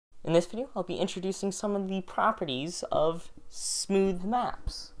In this video, I'll be introducing some of the properties of smooth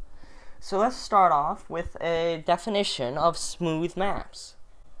maps. So let's start off with a definition of smooth maps.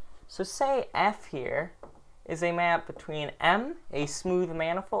 So say F here is a map between M, a smooth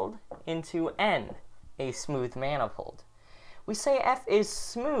manifold, into N, a smooth manifold. We say F is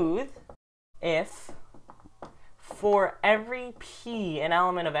smooth if for every P an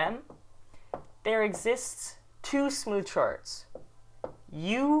element of M, there exists two smooth charts.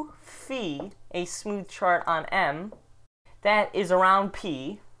 U phi, a smooth chart on M that is around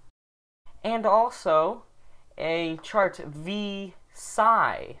P, and also a chart V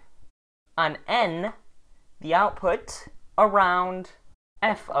psi on N, the output, around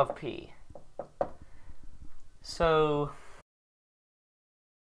F of P. So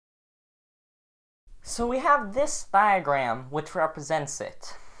we have this diagram which represents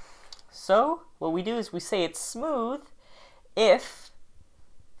it. So what we do is we say it's smooth if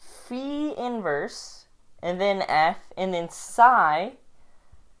phi inverse, and then F, and then psi,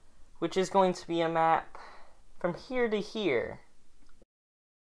 which is going to be a map from here to here,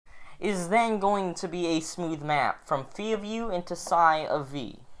 is then going to be a smooth map from phi of U into psi of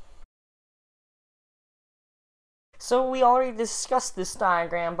V. So we already discussed this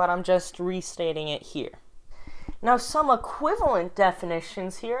diagram, but I'm just restating it here. Now some equivalent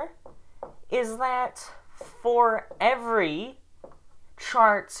definitions here is that for every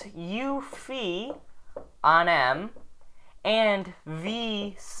chart U phi on M and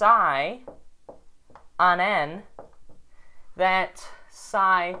V psi on N, that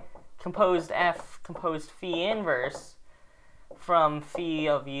psi composed F composed phi inverse from phi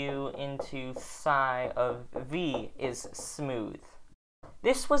of U into psi of V is smooth.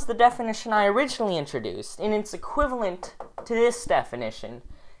 This was the definition I originally introduced, and it's equivalent to this definition.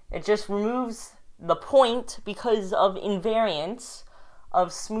 It just removes the point because of invariance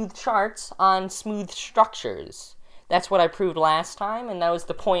of smooth charts on smooth structures. That's what I proved last time, and that was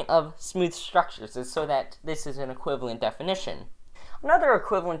the point of smooth structures, is so that this is an equivalent definition. Another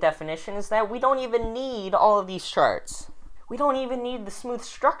equivalent definition is that we don't even need all of these charts. We don't even need the smooth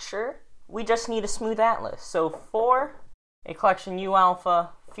structure, we just need a smooth atlas. So for a collection U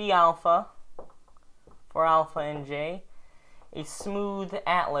alpha, phi alpha, for alpha and j, a smooth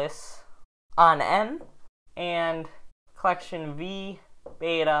atlas on M, and collection V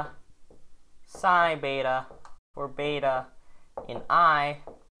beta, psi beta, for beta in I,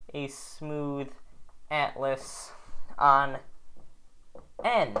 a smooth atlas on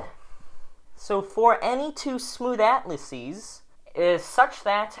N. So for any two smooth atlases is such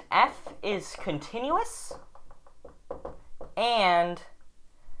that F is continuous and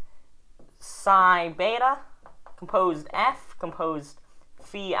psi beta composed F composed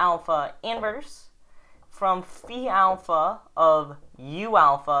phi alpha inverse from phi alpha of U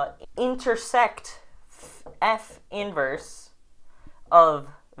alpha intersect F inverse of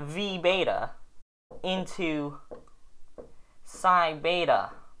V beta into psi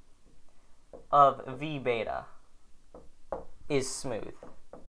beta of V beta is smooth.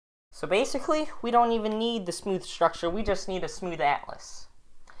 So basically, we don't even need the smooth structure, we just need a smooth atlas.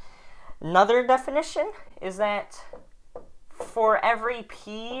 Another definition is that for every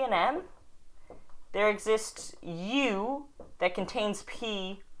P and M, there exists U that contains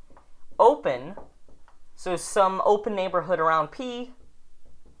P open, so some open neighborhood around P,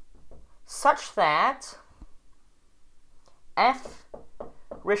 such that F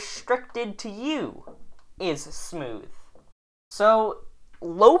restricted to U is smooth. So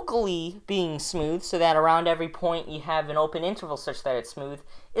locally being smooth, so that around every point you have an open interval such that it's smooth,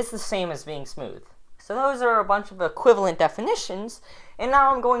 is the same as being smooth. So those are a bunch of equivalent definitions, and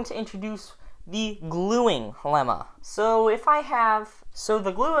now I'm going to introduce the gluing lemma. So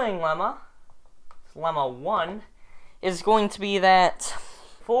the gluing lemma, lemma 1, is going to be that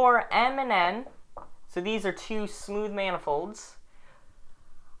for M and N, so these are two smooth manifolds,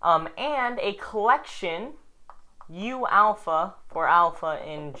 and a collection U alpha for alpha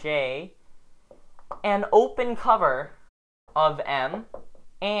in J, an open cover of M,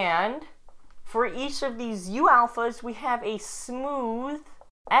 and for each of these U alphas we have a smooth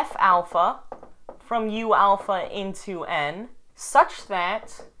F alpha from U alpha into N, such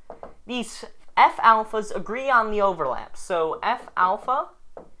that these F alphas agree on the overlap. So F alpha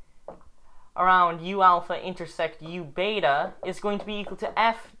around U alpha intersect U beta is going to be equal to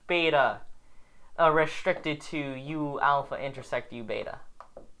F beta restricted to U alpha intersect U beta.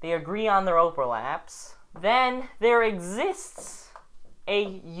 They agree on their overlaps. Then there exists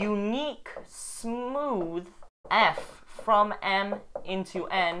a unique smooth F from M into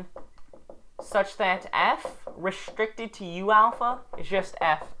N, such that f restricted to u alpha is just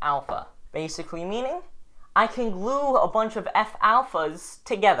f alpha. Basically meaning I can glue a bunch of f alphas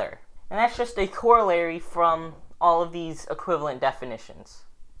together. And that's just a corollary from all of these equivalent definitions.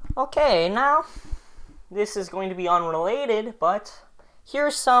 Okay, now this is going to be unrelated, but here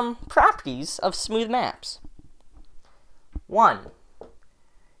are some properties of smooth maps. 1.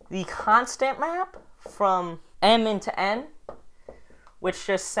 The constant map from M into N, which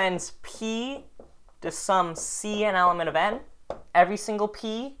just sends P to some Cn element of N. Every single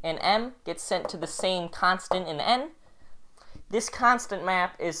P in M gets sent to the same constant in N. This constant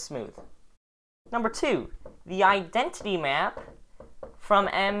map is smooth. Number 2, the identity map from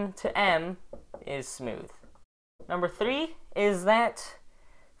M to M is smooth. Number 3 is that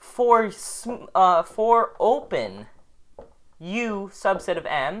for open U subset of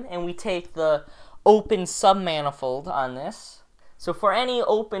M, and we take the open submanifold on this. So for any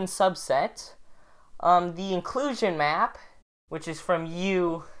open subset, the inclusion map, which is from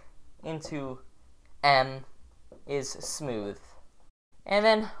U into M, is smooth. And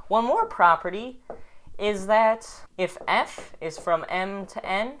then one more property is that if F is from M to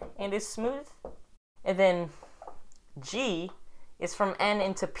N and is smooth, and then G is from N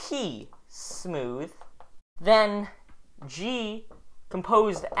into P smooth, then G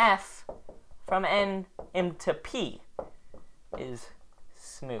composed F from N into P is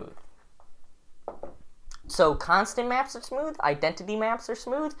smooth. So constant maps are smooth, identity maps are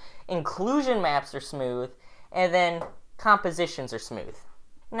smooth, inclusion maps are smooth, and then compositions are smooth.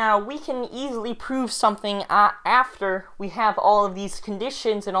 Now, we can easily prove something after we have all of these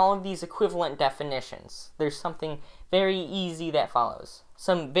conditions and all of these equivalent definitions. There's something very easy that follows.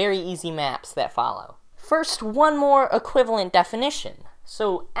 Some very easy maps that follow. First, one more equivalent definition.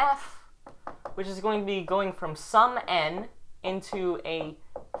 So F, which is going to be going from some N into a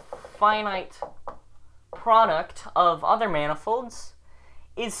finite product of other manifolds,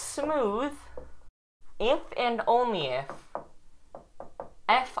 is smooth if and only if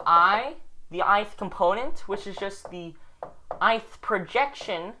Fi, the ith component, which is just the ith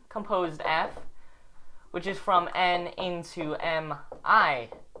projection composed F, which is from N into Mi,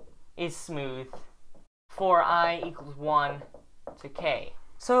 is smooth for I equals 1 to k.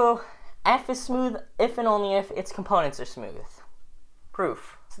 So F is smooth if and only if its components are smooth.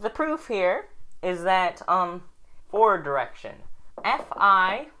 Proof. So the proof here is that forward direction.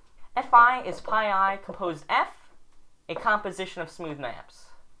 Fi is pi I composed F, a composition of smooth maps.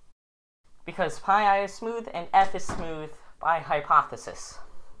 Because pi I is smooth and F is smooth by hypothesis.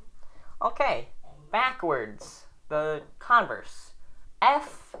 Okay, backwards, the converse.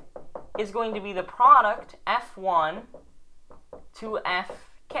 F is going to be the product F1 to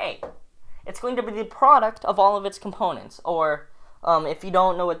Fk. It's going to be the product of all of its components, or if you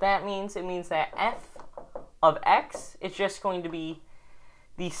don't know what that means, it means that F of x is just going to be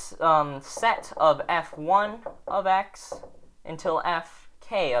the set of F1 of x until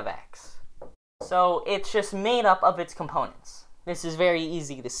Fk of x. So it's just made up of its components. This is very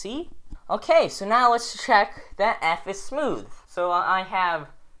easy to see. Okay, so now let's check that F is smooth. So I have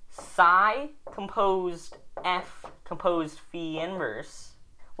psi composed F composed phi inverse.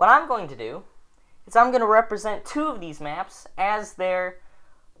 What I'm going to do is I'm going to represent two of these maps as their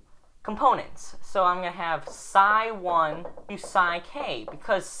components. So I'm going to have psi 1 to psi k,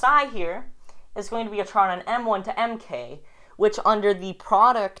 because psi here is going to be a chart on M1 to Mk, which under the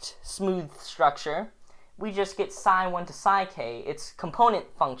product smooth structure, we just get psi 1 to psi k. Its component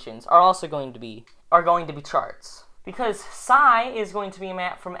functions are also going to be charts. Because psi is going to be a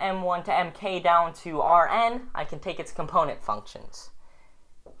map from M1 to Mk down to Rn, I can take its component functions.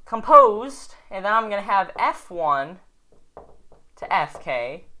 Composed, and then I'm going to have F1 to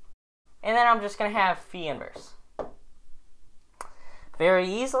Fk, and then I'm just going to have phi inverse. Very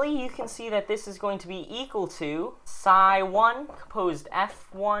easily, you can see that this is going to be equal to psi 1 composed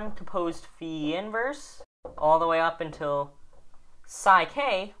F1 composed phi inverse, all the way up until psi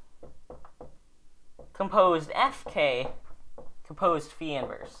k composed Fk composed phi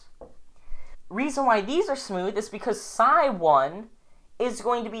inverse. Reason why these are smooth is because psi 1 is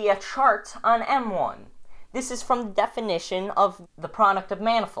going to be a chart on M1. This is from the definition of the product of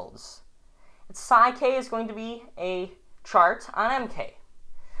manifolds. Psi k is going to be a chart on Mk.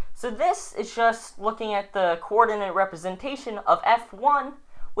 So this is just looking at the coordinate representation of F1,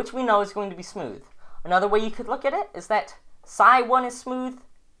 which we know is going to be smooth. Another way you could look at it is that psi 1 is smooth,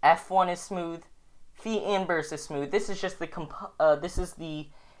 F1 is smooth, phi inverse is smooth. This is just the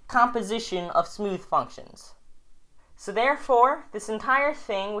composition of smooth functions. So therefore, this entire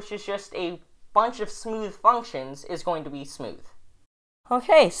thing, which is just a bunch of smooth functions, is going to be smooth.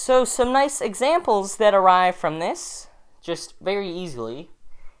 Okay, so some nice examples that arrive from this, just very easily,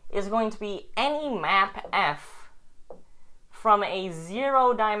 is going to be any map F from a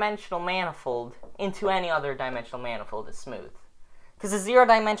zero-dimensional manifold into any other dimensional manifold is smooth. Because a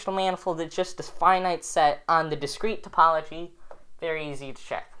zero-dimensional manifold is just a finite set on the discrete topology, very easy to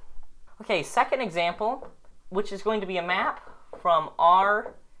check. Okay, second example, which is going to be a map from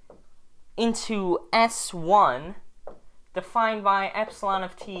R into S1, defined by epsilon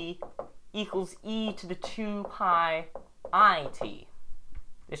of t equals e to the 2 pi I t.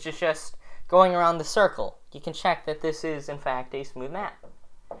 This is just going around the circle. You can check that this is, in fact, a smooth map.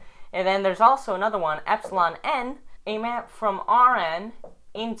 And then there's also another one, epsilon n, a map from Rn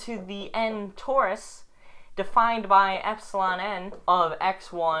into the n torus, defined by epsilon n of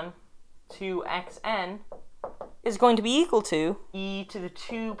x1 to xn, is going to be equal to e to the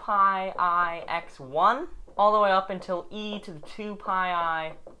 2 pi I x1 all the way up until e to the 2 pi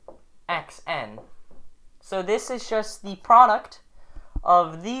I xn. So this is just the product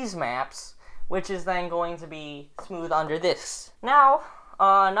of these maps, which is then going to be smooth under this. Now,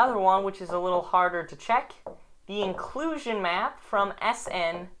 another one which is a little harder to check, the inclusion map from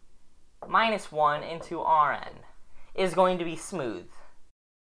Sn minus 1 into Rn is going to be smooth.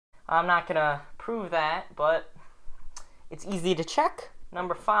 I'm not going to prove that, but it's easy to check.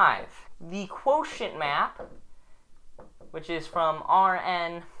 Number 5, the quotient map, which is from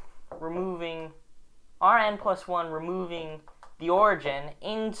Rn plus 1 removing the origin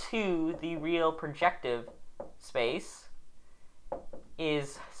into the real projective space,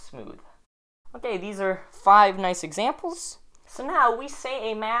 is smooth. Okay, these are 5 nice examples. So now we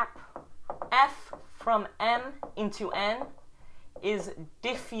say a map F from M into N is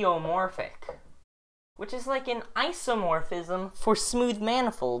diffeomorphic, which is like an isomorphism for smooth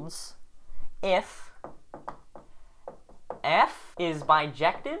manifolds if F is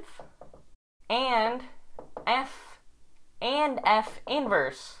bijective and F and F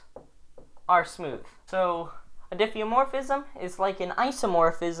inverse are smooth. So a diffeomorphism is like an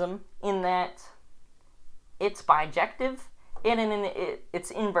isomorphism in that it's bijective and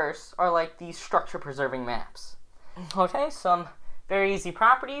its inverse are like these structure-preserving maps. Okay, some very easy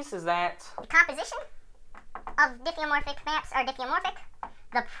properties is that the composition of diffeomorphic maps are diffeomorphic.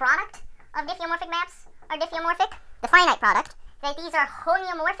 The product of diffeomorphic maps are diffeomorphic. The finite product, that these are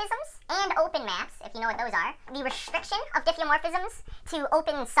homeomorphisms and open maps, if you know what those are. The restriction of diffeomorphisms to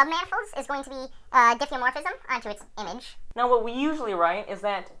open submanifolds is going to be diffeomorphism onto its image. Now what we usually write is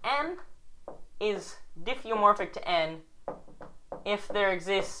that M is diffeomorphic to N if there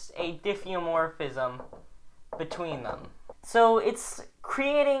exists a diffeomorphism between them. So it's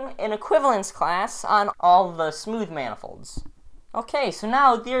creating an equivalence class on all the smooth manifolds. Okay, so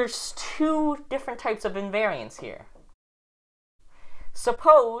now there's 2 different types of invariance here.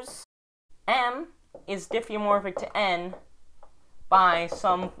 Suppose M is diffeomorphic to N by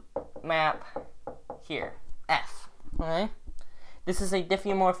some map here, F. Okay? This is a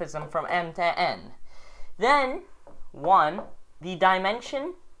diffeomorphism from M to N. Then, 1, the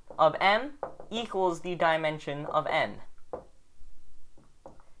dimension of M equals the dimension of N.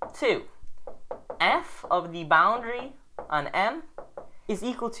 2, F of the boundary on M is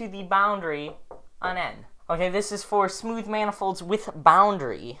equal to the boundary on N. Okay, this is for smooth manifolds with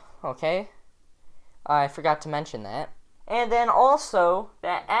boundary, okay? I forgot to mention that. And then also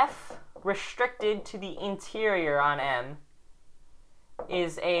that F restricted to the interior on M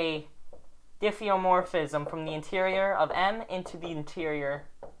is a diffeomorphism from the interior of M into the interior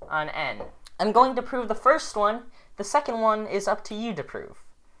on N. I'm going to prove the first one. The second one is up to you to prove.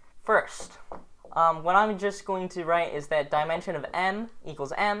 First, what I'm just going to write is that dimension of M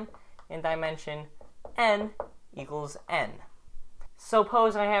equals M and dimension N equals N.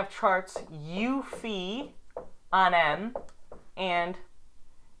 Suppose I have charts U phi on M and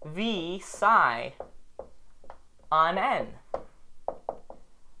V psi on N.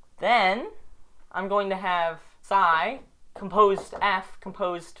 Then I'm going to have psi composed F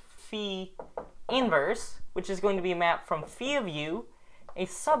composed phi inverse, which is going to be a map from phi of U, a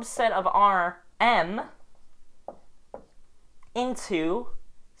subset of Rm, into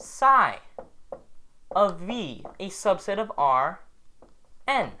psi of V, a subset of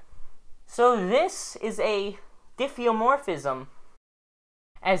Rn. So this is a diffeomorphism.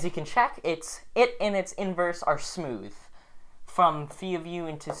 As you can check, it and its inverse are smooth from phi of U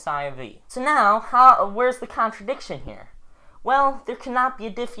into psi of V. So now, where's the contradiction here? Well, there cannot be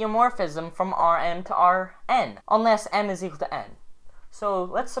a diffeomorphism from Rm to Rn unless M is equal to N. So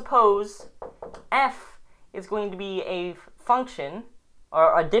let's suppose F is going to be a function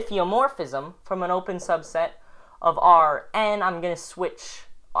or a diffeomorphism from an open subset of Rn, I'm going to switch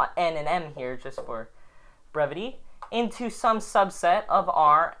n and m here just for brevity, into some subset of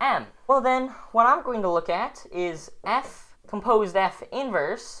Rm. Well then, what I'm going to look at is F composed F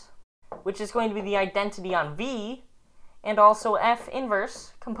inverse, which is going to be the identity on V, and also F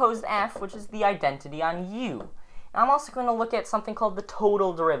inverse composed F, which is the identity on U. And I'm also going to look at something called the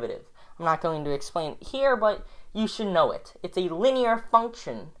total derivative. I'm not going to explain it here, but you should know it. It's a linear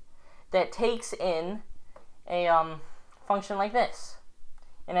function that takes in a function like this,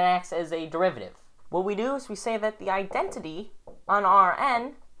 and it acts as a derivative. What we do is we say that the identity on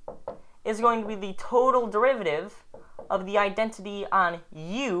Rn is going to be the total derivative of the identity on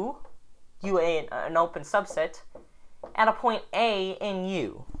U, an open subset, at a point A in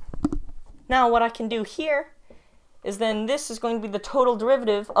U. Now what I can do here is then this is going to be the total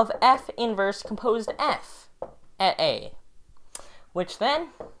derivative of F inverse composed F at A, which then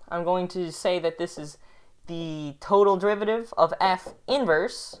I'm going to say that this is the total derivative of F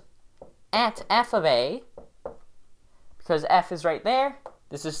inverse at F of A, because F is right there.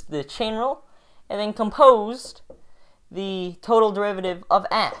 This is the chain rule. And then composed the total derivative of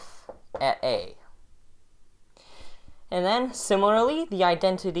F at A. And then, similarly, the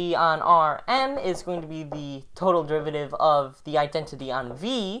identity on Rm is going to be the total derivative of the identity on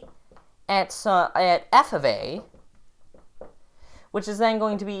V at F of A, which is then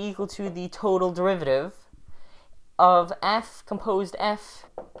going to be equal to the total derivative of F composed F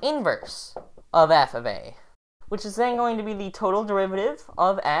inverse of F of A, which is then going to be the total derivative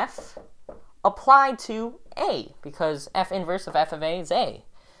of F applied to A, because F inverse of F of A is A.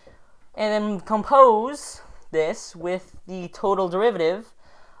 And then compose this with the total derivative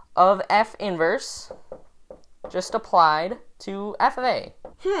of F inverse just applied to F of A.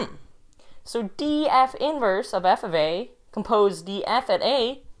 So dF inverse of F of A composed dF at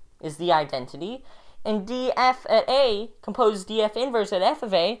A is the identity, and dF at A composed dF inverse at F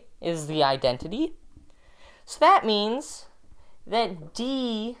of A is the identity. So that means that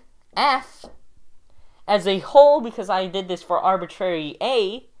dF as a whole, because I did this for arbitrary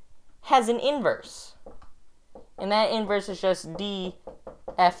A, has an inverse. And that inverse is just dF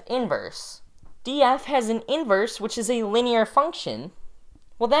inverse. dF has an inverse, which is a linear function.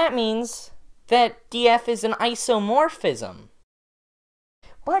 Well, that means that dF is an isomorphism.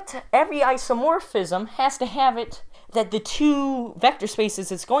 But every isomorphism has to have it that the two vector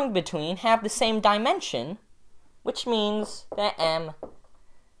spaces it's going between have the same dimension, which means that M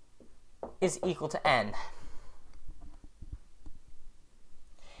is equal to N.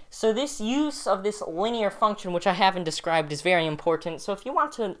 So this use of this linear function, which I haven't described, is very important. So if you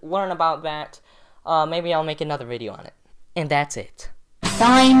want to learn about that, maybe I'll make another video on it. And that's it.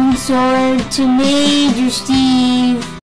 Fine sword to Major Steve.